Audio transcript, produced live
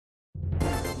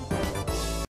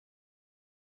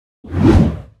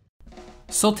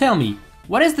So tell me,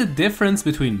 what is the difference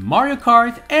between Mario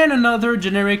Kart and another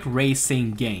generic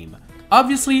racing game?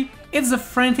 Obviously, it's the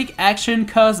frantic action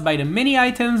caused by the many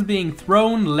items being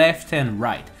thrown left and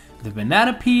right. The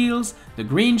banana peels, the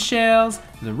green shells,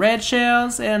 the red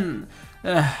shells, and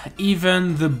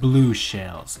even the blue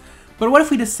shells. But what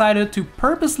if we decided to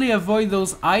purposely avoid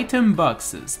those item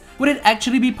boxes? Would it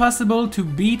actually be possible to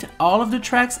beat all of the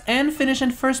tracks and finish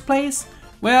in first place?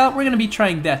 Well, we're gonna be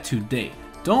trying that today.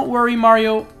 Don't worry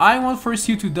Mario, I won't force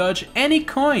you to dodge any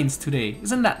coins today.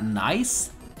 Isn't that nice?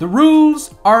 The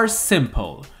rules are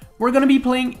simple. We're gonna be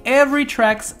playing every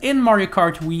tracks in Mario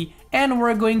Kart Wii and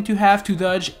we're going to have to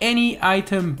dodge any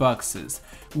item boxes.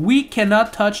 We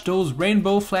cannot touch those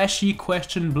rainbow flashy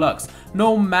question blocks,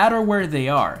 no matter where they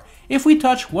are. If we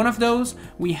touch one of those,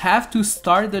 we have to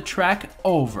start the track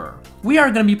over. We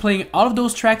are going to be playing all of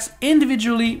those tracks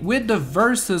individually with the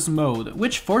versus mode,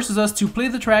 which forces us to play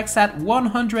the tracks at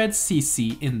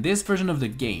 100cc in this version of the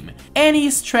game. Any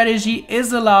strategy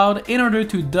is allowed in order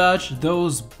to dodge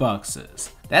those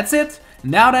boxes. That's it.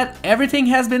 Now that everything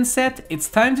has been set, it's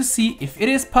time to see if it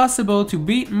is possible to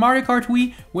beat Mario Kart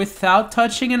Wii without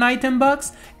touching an item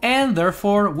box and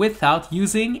therefore without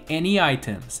using any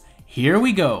items. Here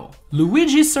we go.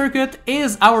 Luigi's Circuit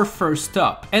is our first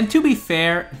stop, and to be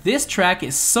fair, this track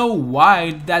is so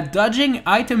wide that dodging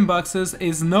item boxes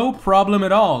is no problem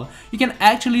at all. You can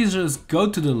actually just go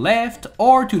to the left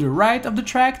or to the right of the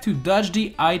track to dodge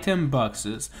the item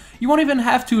boxes. You won't even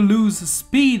have to lose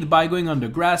speed by going on the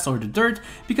grass or the dirt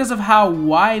because of how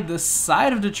wide the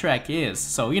side of the track is,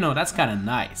 so you know, that's kinda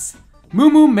nice. Moo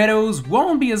Moo Meadows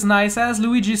won't be as nice as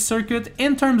Luigi's Circuit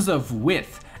in terms of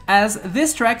width, as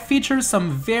this track features some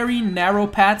very narrow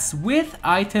paths with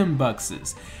item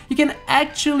boxes. You can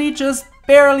actually just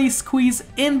barely squeeze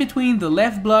in between the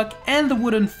left block and the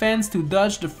wooden fence to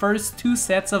dodge the first two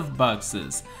sets of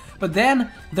boxes. But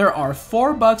then, there are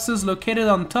 4 boxes located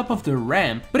on top of the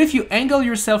ramp, but if you angle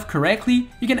yourself correctly,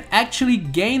 you can actually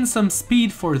gain some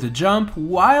speed for the jump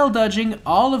while dodging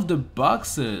all of the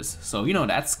boxes, so you know,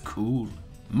 that's cool.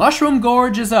 Mushroom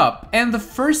Gorge is up, and the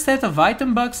first set of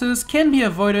item boxes can be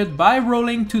avoided by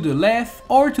rolling to the left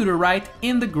or to the right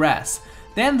in the grass.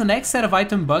 Then the next set of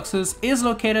item boxes is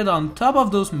located on top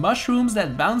of those mushrooms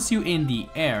that bounce you in the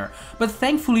air. But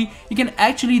thankfully, you can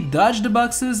actually dodge the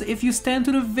boxes if you stand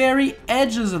to the very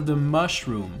edges of the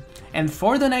mushroom. And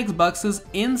for the next boxes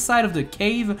inside of the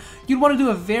cave, you'd want to do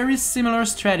a very similar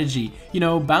strategy, you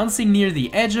know, bouncing near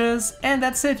the edges, and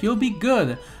that's it, you'll be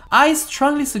good. I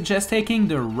strongly suggest taking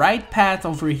the right path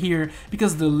over here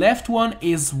because the left one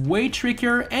is way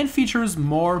trickier and features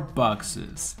more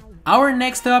boxes. Our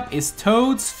next up is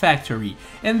Toad's Factory,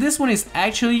 and this one is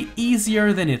actually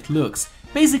easier than it looks.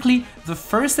 Basically, the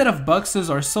first set of boxes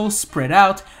are so spread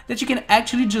out that you can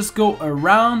actually just go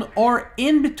around or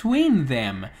in between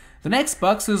them. The next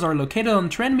boxes are located on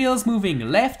treadmills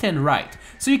moving left and right,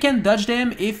 so you can dodge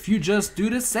them if you just do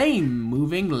the same,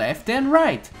 moving left and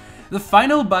right. The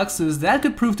final boxes that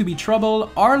could prove to be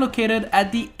trouble are located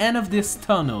at the end of this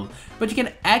tunnel, but you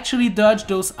can actually dodge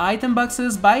those item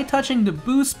boxes by touching the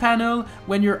boost panel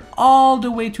when you're all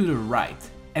the way to the right.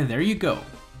 And there you go.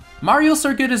 Mario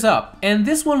Circuit is up, and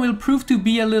this one will prove to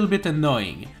be a little bit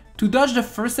annoying. To dodge the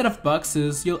first set of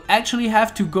boxes, you'll actually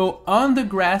have to go on the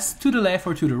grass to the left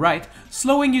or to the right,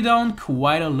 slowing you down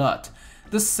quite a lot.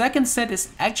 The second set is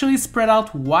actually spread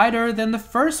out wider than the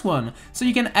first one, so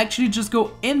you can actually just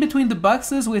go in between the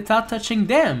boxes without touching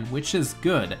them, which is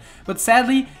good. But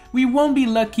sadly, we won't be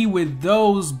lucky with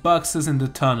those boxes in the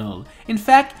tunnel. In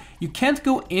fact, you can't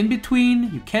go in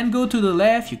between, you can't go to the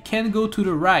left, you can't go to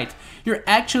the right. You're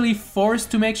actually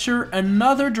forced to make sure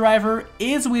another driver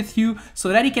is with you so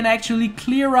that he can actually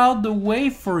clear out the way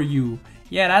for you.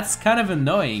 Yeah, that's kind of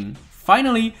annoying.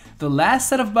 Finally, the last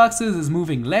set of boxes is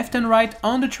moving left and right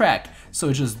on the track,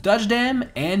 so just dodge them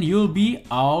and you'll be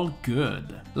all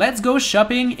good. Let's go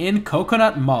shopping in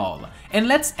Coconut Mall, and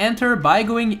let's enter by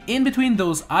going in between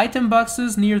those item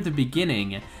boxes near the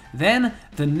beginning. Then,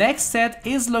 the next set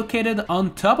is located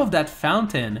on top of that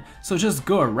fountain, so just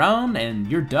go around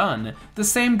and you're done. The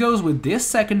same goes with this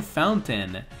second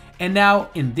fountain. And now,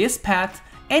 in this path,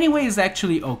 anyway is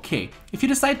actually okay. If you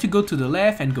decide to go to the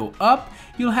left and go up,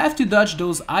 you'll have to dodge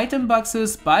those item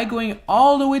boxes by going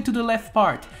all the way to the left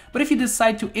part. But if you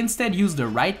decide to instead use the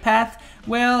right path,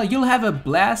 well, you'll have a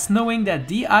blast knowing that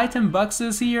the item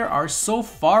boxes here are so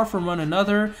far from one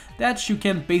another that you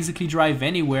can basically drive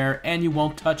anywhere and you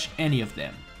won't touch any of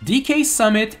them. DK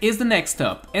Summit is the next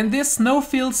stop, and this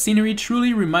snow-filled scenery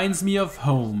truly reminds me of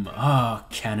home. Ah,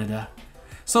 Canada.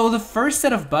 So the first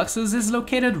set of boxes is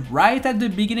located right at the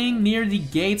beginning near the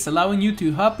gates, allowing you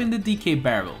to hop in the DK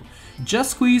barrel.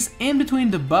 Just squeeze in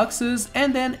between the boxes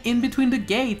and then in between the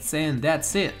gates, and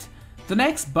that's it. The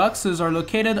next boxes are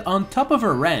located on top of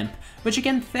a ramp, but you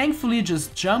can thankfully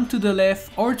just jump to the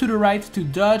left or to the right to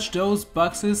dodge those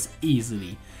boxes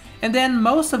easily. And then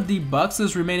most of the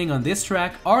boxes remaining on this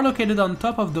track are located on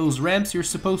top of those ramps you're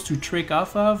supposed to trick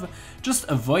off of. Just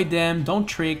avoid them, don't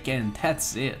trick, and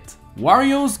that's it.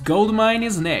 Wario's gold mine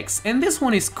is next, and this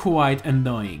one is quite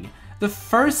annoying. The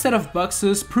first set of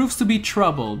boxes proves to be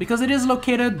trouble because it is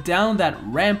located down that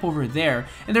ramp over there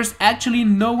and there's actually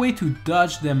no way to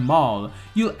dodge them all.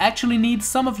 You'll actually need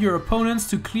some of your opponents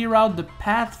to clear out the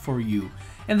path for you.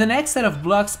 And the next set of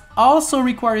blocks also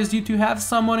requires you to have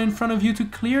someone in front of you to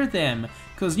clear them.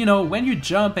 Because, you know, when you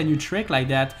jump and you trick like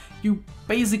that, you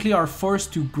basically are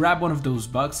forced to grab one of those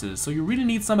boxes, so you really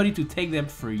need somebody to take them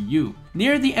for you.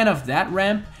 Near the end of that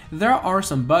ramp, there are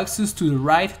some boxes to the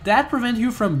right that prevent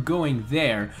you from going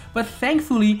there, but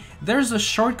thankfully there's a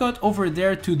shortcut over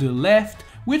there to the left,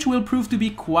 which will prove to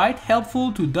be quite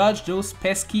helpful to dodge those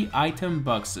pesky item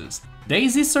boxes.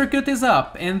 Daisy Circuit is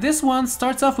up, and this one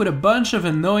starts off with a bunch of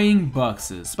annoying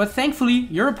boxes, but thankfully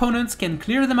your opponents can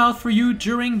clear them out for you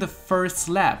during the first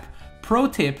lap. Pro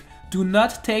tip: do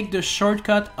not take the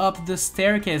shortcut up the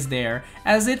staircase there,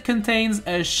 as it contains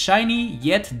a shiny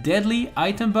yet deadly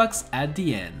item box at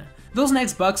the end. Those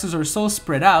next boxes are so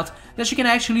spread out that you can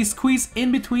actually squeeze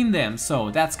in between them,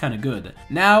 so that's kinda good.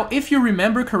 Now, if you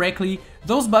remember correctly,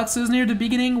 those boxes near the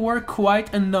beginning were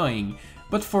quite annoying.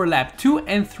 But for lap 2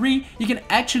 and 3, you can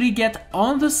actually get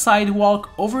on the sidewalk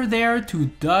over there to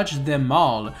dodge them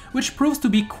all, which proves to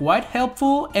be quite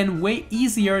helpful and way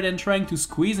easier than trying to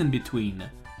squeeze in between.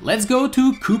 Let's go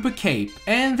to Koopa Cape,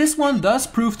 and this one does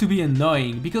prove to be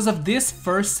annoying because of this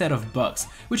first set of bugs,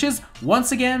 which is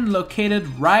once again located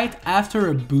right after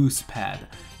a boost pad.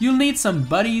 You'll need some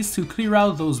buddies to clear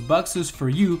out those boxes for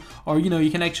you, or you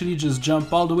can actually just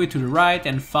jump all the way to the right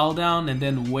and fall down and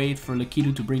then wait for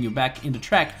Lakitu to bring you back in the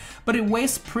track, but it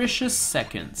wastes precious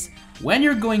seconds. When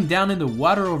you're going down in the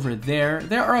water over there,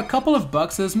 there are a couple of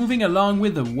boxes moving along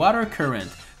with the water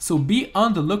current, so be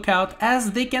on the lookout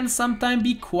as they can sometimes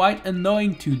be quite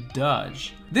annoying to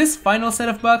dodge. This final set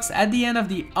of bugs at the end of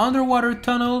the underwater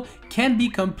tunnel can be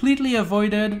completely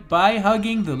avoided by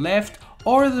hugging the left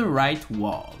or the right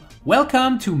wall.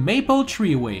 Welcome to Maple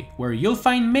Treeway, where you'll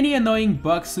find many annoying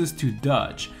boxes to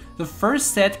dodge. The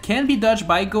first set can be dodged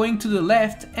by going to the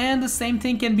left, and the same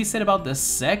thing can be said about the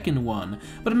second one,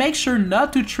 but make sure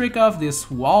not to trick off this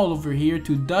wall over here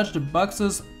to dodge the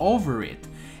boxes over it.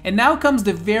 And now comes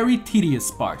the very tedious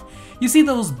part. You see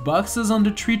those boxes on the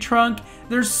tree trunk?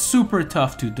 They're super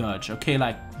tough to dodge, okay,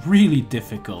 like really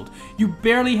difficult. You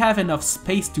barely have enough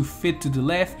space to fit to the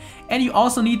left, and you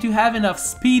also need to have enough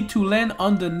speed to land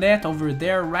on the net over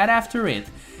there right after it.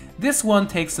 This one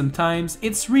takes some time,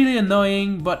 it's really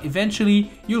annoying, but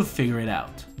eventually you'll figure it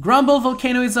out. Grumble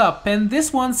Volcano is up, and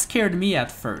this one scared me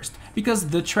at first, because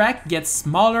the track gets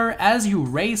smaller as you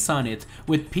race on it,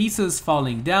 with pieces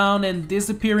falling down and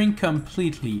disappearing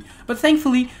completely. But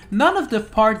thankfully, none of the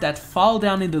part that fall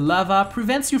down in the lava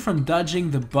prevents you from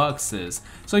dodging the boxes.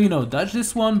 So dodge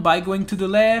this one by going to the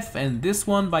left, and this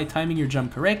one by timing your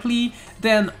jump correctly.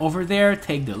 Then over there,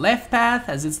 take the left path,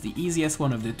 as it's the easiest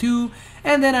one of the two.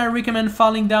 And then I recommend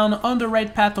falling down on the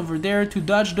right path over there to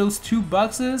dodge those two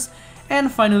boxes. And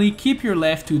finally, keep your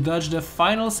left to dodge the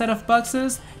final set of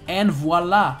boxes, and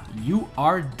voila, you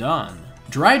are done.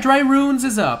 Dry Ruins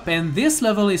is up, and this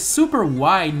level is super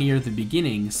wide near the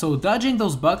beginning, so dodging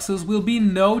those boxes will be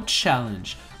no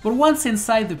challenge. But once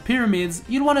inside the pyramids,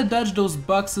 you'd want to dodge those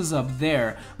boxes up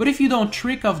there, but if you don't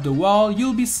trick off the wall,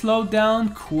 you'll be slowed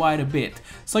down quite a bit.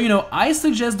 So I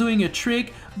suggest doing a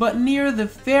trick, but near the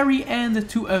very end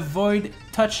to avoid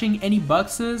touching any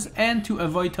boxes and to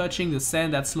avoid touching the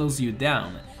sand that slows you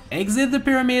down. Exit the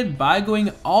pyramid by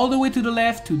going all the way to the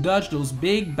left to dodge those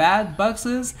big bad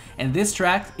boxes, and this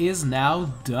track is now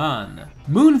done.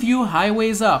 Moonview Highway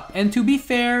is up, and to be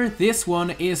fair, this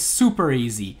one is super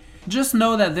easy. Just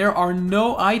know that there are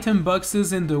no item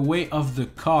boxes in the way of the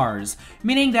cars,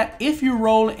 meaning that if you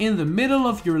roll in the middle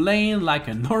of your lane like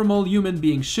a normal human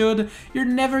being should, you're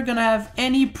never gonna have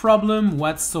any problem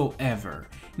whatsoever.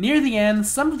 Near the end,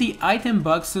 some of the item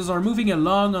boxes are moving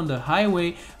along on the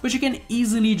highway, but you can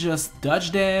easily just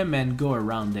dodge them and go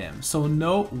around them, so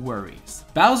no worries.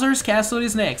 Bowser's Castle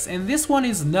is next, and this one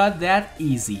is not that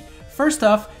easy. First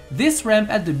off, this ramp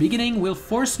at the beginning will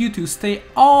force you to stay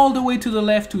all the way to the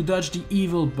left to dodge the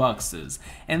evil boxes.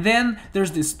 And then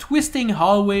there's this twisting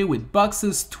hallway with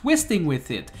boxes twisting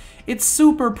with it. It's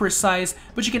super precise,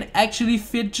 but you can actually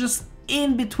fit just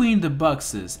in between the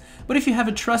boxes. But if you have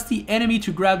a trusty enemy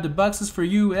to grab the boxes for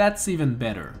you, that's even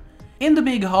better. In the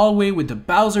big hallway with the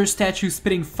Bowser statue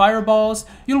spitting fireballs,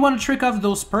 you'll want to trick off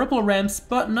those purple ramps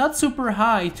but not super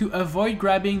high to avoid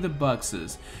grabbing the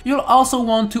boxes. You'll also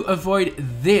want to avoid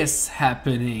this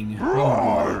happening.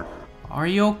 Oh, are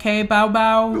you okay, Bow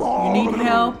Bow? You need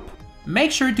help?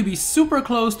 Make sure to be super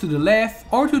close to the left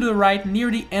or to the right near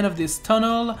the end of this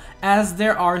tunnel, as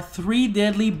there are 3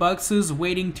 deadly boxes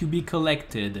waiting to be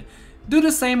collected. Do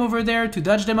the same over there to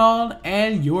dodge them all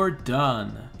and you're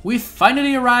done. We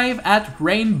finally arrive at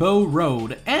Rainbow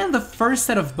Road, and the first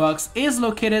set of boxes is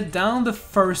located down the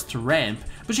first ramp,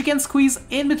 but you can squeeze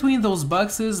in between those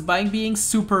boxes by being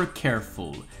super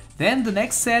careful. Then the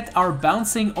next set are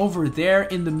bouncing over there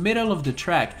in the middle of the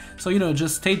track, so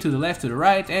just stay to the left, to the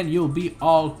right, and you'll be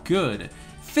all good.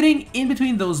 Fitting in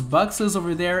between those boxes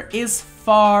over there is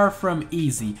far from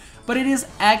easy, but it is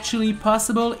actually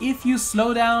possible if you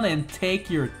slow down and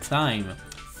take your time.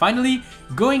 Finally,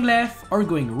 going left or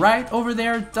going right over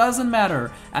there doesn't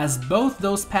matter, as both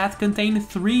those paths contain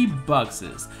 3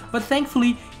 boxes, but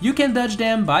thankfully you can dodge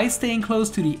them by staying close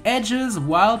to the edges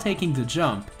while taking the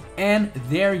jump. And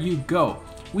there you go,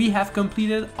 we have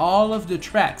completed all of the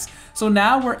tracks. So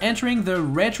now we're entering the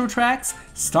retro tracks,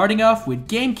 starting off with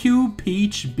GameCube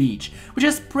Peach Beach, which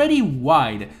is pretty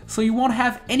wide, so you won't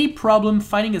have any problem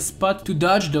finding a spot to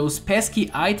dodge those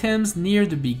pesky items near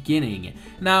the beginning.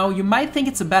 Now you might think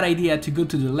it's a bad idea to go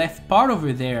to the left part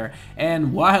over there,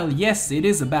 and while yes, it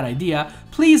is a bad idea,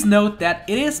 please note that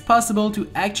it is possible to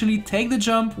actually take the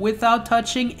jump without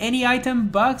touching any item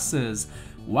boxes.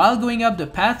 While going up the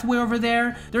pathway over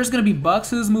there, there's gonna be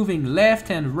boxes moving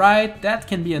left and right that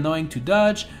can be annoying to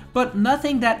dodge, but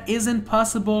nothing that isn't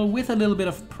possible with a little bit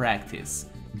of practice.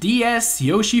 DS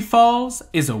Yoshi Falls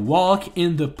is a walk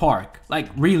in the park. Like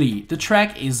really, the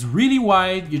track is really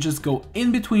wide, you just go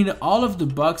in between all of the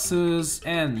boxes,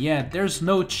 and yeah, there's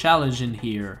no challenge in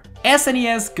here.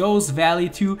 SNES Ghost Valley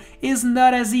 2 is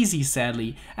not as easy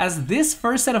sadly, as this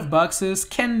first set of boxes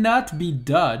cannot be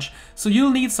dodged, so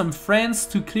you'll need some friends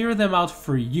to clear them out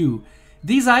for you.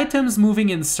 These items moving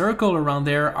in circle around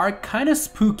there are kinda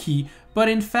spooky, but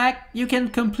in fact you can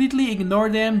completely ignore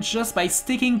them just by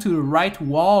sticking to the right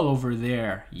wall over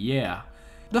there, yeah.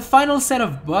 The final set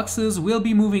of boxes will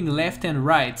be moving left and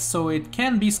right, so it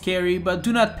can be scary, but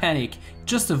do not panic,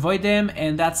 just avoid them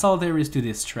and that's all there is to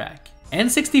this track.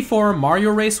 N64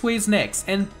 Mario Raceway is next,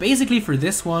 and basically for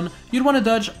this one, you'd want to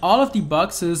dodge all of the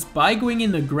boxes by going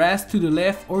in the grass to the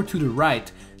left or to the right.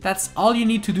 That's all you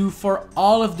need to do for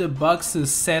all of the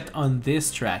boxes set on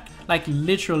this track. Like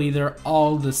literally they're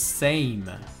all the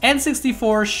same.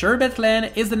 N64 Sherbet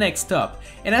Land is the next stop,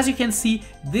 and as you can see,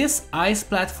 this ice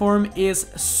platform is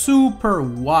super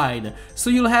wide, so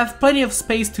you'll have plenty of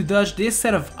space to dodge this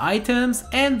set of items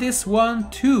and this one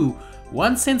too.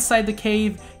 Once inside the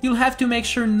cave, you'll have to make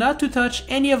sure not to touch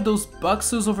any of those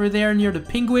boxes over there near the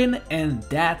penguin, and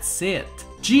that's it.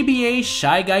 GBA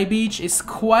Shy Guy Beach is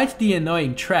quite the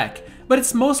annoying track, but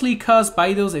it's mostly caused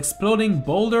by those exploding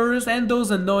boulders and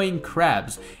those annoying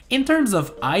crabs. In terms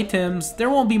of items, there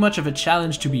won't be much of a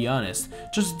challenge to be honest.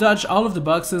 Just dodge all of the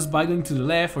boxes by going to the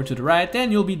left or to the right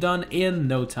and you'll be done in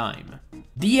no time.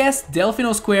 DS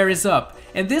Delfino Square is up,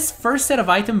 and this first set of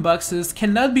item boxes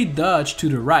cannot be dodged to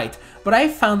the right, but I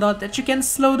found out that you can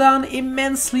slow down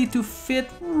immensely to fit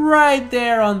right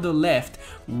there on the left.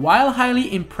 While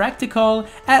highly impractical,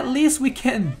 at least we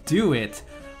can do it.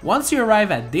 Once you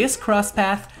arrive at this cross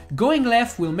path, going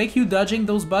left will make you dodging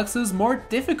those boxes more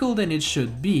difficult than it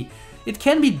should be. It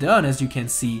can be done as you can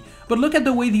see, but look at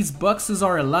the way these boxes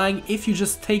are aligned if you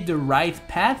just take the right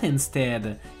path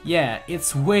instead. Yeah,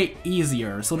 it's way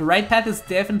easier, so the right path is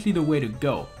definitely the way to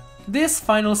go. This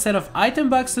final set of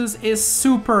item boxes is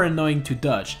super annoying to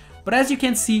dodge, but as you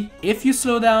can see, if you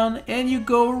slow down and you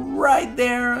go right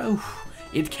there,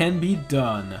 it can be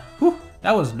done. Whew,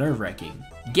 that was nerve-wracking.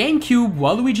 GameCube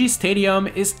Waluigi Stadium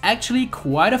is actually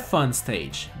quite a fun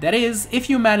stage. That is, if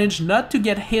you manage not to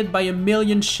get hit by a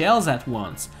million shells at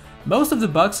once. Most of the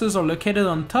boxes are located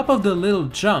on top of the little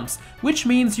jumps, which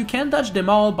means you can dodge them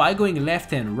all by going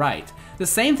left and right. The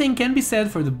same thing can be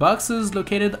said for the boxes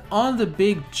located on the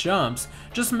big jumps.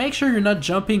 Just make sure you're not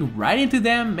jumping right into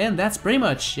them, and that's pretty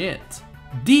much it.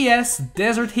 DS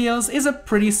Desert Hills is a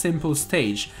pretty simple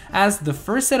stage, as the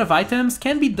first set of items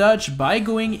can be dodged by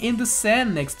going in the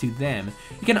sand next to them.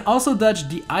 You can also dodge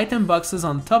the item boxes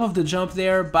on top of the jump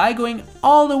there by going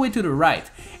all the way to the right.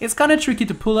 It's kinda tricky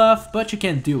to pull off, but you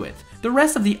can do it. The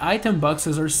rest of the item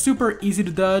boxes are super easy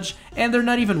to dodge, and they're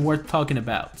not even worth talking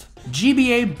about.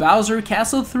 GBA Bowser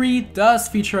Castle 3 does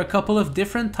feature a couple of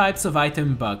different types of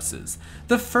item boxes.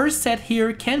 The first set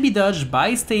here can be dodged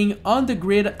by staying on the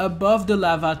grid above the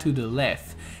lava to the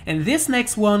left. and this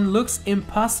next one looks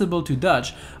impossible to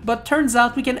dodge, but turns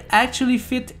out we can actually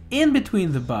fit in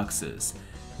between the boxes.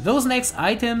 Those next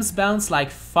items bounce like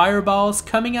fireballs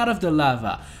coming out of the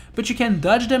lava, but you can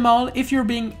dodge them all if you're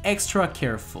being extra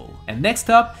careful. And next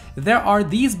up, there are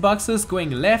these boxes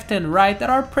going left and right that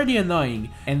are pretty annoying.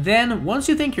 And then, once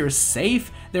you think you're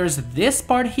safe, there's this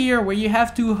part here where you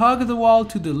have to hug the wall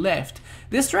to the left.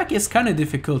 This track is kinda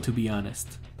difficult, to be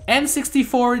honest.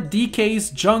 N64 DK's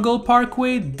Jungle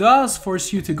Parkway does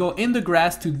force you to go in the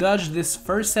grass to dodge this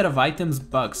first set of items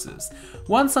boxes.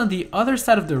 Once on the other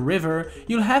side of the river,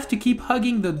 you'll have to keep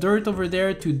hugging the dirt over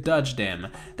there to dodge them.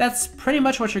 That's pretty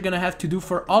much what you're gonna have to do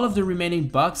for all of the remaining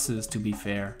boxes, to be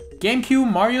fair.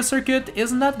 GameCube Mario Circuit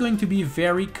is not going to be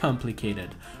very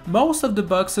complicated. Most of the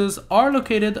boxes are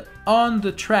located on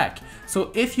the track,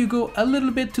 so if you go a little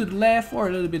bit to the left or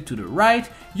a little bit to the right,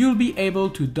 you'll be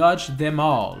able to dodge them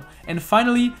all. And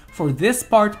finally, for this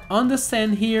part on the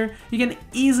sand here, you can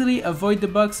easily avoid the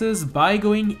boxes by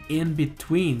going in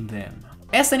between them.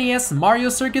 SNES Mario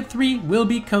Circuit 3 will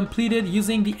be completed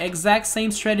using the exact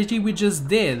same strategy we just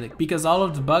did, because all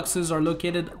of the boxes are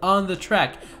located on the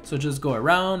track, so just go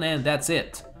around and that's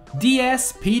it.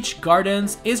 DS Peach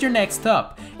Gardens is your next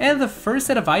stop, and the first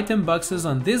set of item boxes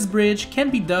on this bridge can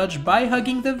be dodged by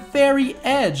hugging the very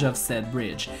edge of said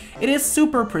bridge. It is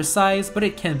super precise, but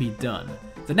it can be done.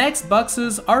 The next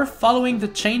boxes are following the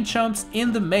chain chomps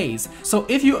in the maze, so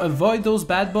if you avoid those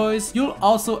bad boys, you'll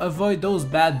also avoid those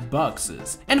bad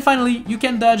boxes. And finally, you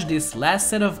can dodge this last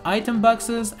set of item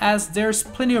boxes as there's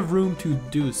plenty of room to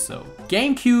do so.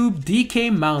 GameCube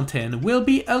DK Mountain will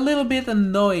be a little bit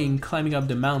annoying climbing up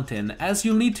the mountain, as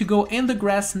you'll need to go in the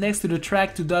grass next to the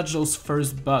track to dodge those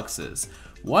first boxes.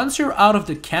 Once you're out of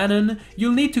the cannon,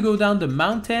 you'll need to go down the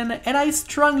mountain, and I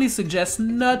strongly suggest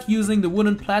not using the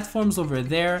wooden platforms over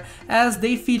there as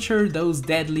they feature those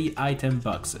deadly item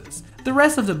boxes. The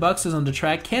rest of the boxes on the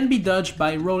track can be dodged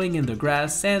by rolling in the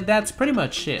grass, and that's pretty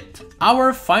much it.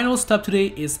 Our final stop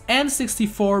today is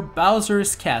N64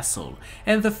 Bowser's Castle,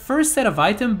 and the first set of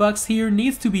item box here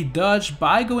needs to be dodged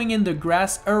by going in the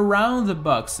grass around the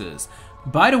boxes.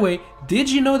 By the way,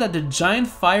 did you know that the giant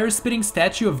fire-spitting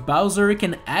statue of Bowser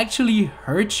can actually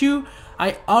hurt you?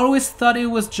 I always thought it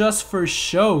was just for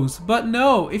shows, but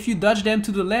no, if you dodge them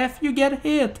to the left, you get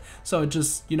hit. So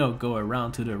just, go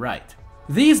around to the right.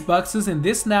 These boxes in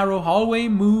this narrow hallway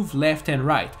move left and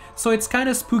right, so it's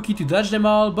kinda spooky to dodge them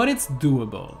all, but it's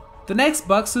doable. The next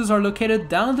boxes are located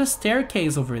down the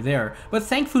staircase over there, but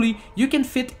thankfully you can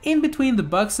fit in between the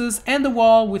boxes and the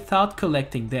wall without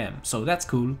collecting them, so that's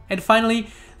cool. And finally,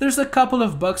 there's a couple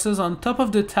of boxes on top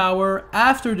of the tower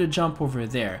after the jump over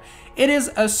there. It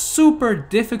is a super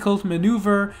difficult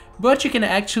maneuver, but you can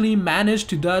actually manage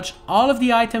to dodge all of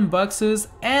the item boxes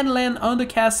and land on the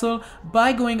castle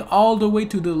by going all the way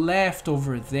to the left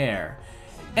over there.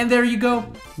 And there you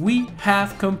go, we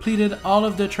have completed all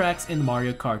of the tracks in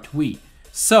Mario Kart Wii.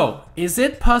 So, is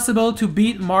it possible to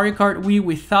beat Mario Kart Wii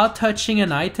without touching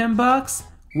an item box?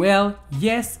 Well,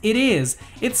 yes it is.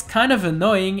 It's kind of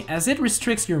annoying as it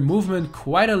restricts your movement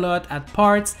quite a lot at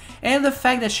parts, and the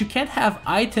fact that you can't have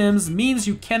items means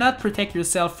you cannot protect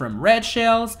yourself from red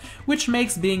shells, which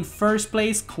makes being first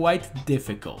place quite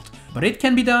difficult. But it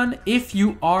can be done if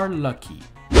you are lucky.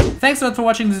 Thanks a lot for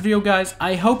watching this video, guys.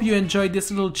 I hope you enjoyed this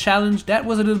little challenge that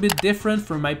was a little bit different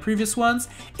from my previous ones.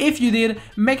 If you did,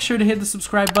 make sure to hit the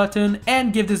subscribe button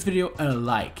and give this video a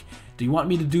like. Do you want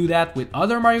me to do that with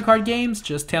other Mario Kart games?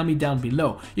 Just tell me down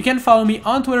below. You can follow me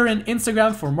on Twitter and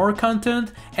Instagram for more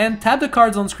content, and tap the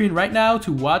cards on screen right now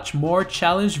to watch more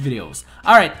challenge videos.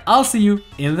 Alright, I'll see you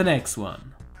in the next one.